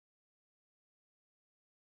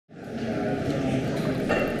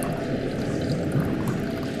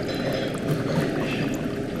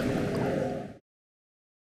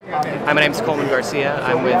Hi, my name is Coleman Garcia.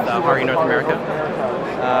 I'm with Hario North America.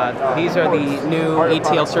 These are the new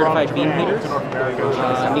ETL-certified Beam Heaters.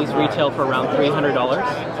 These retail for around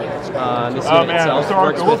 $300. This unit itself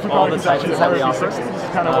works with all the siphons that we offer.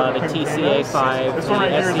 The TCA5, the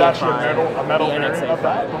SCA5, the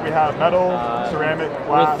NXA5. We have metal, ceramic,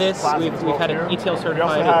 glass, with this, we've had it ETL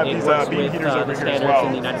certified. It works with the standards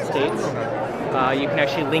in the United States. You can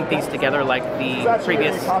actually link these together like the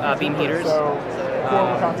previous beam heaters.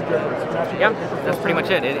 Yeah, that's pretty much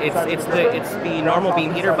it. It's the normal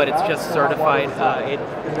beam heater, but it's just certified.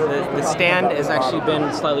 The stand has actually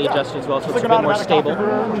been slightly adjusted as well, so it's a bit more stable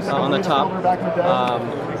on the top.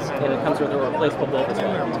 And it comes with a replaceable bulb as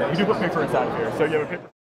well. You do put paper inside of here, so you have a paper.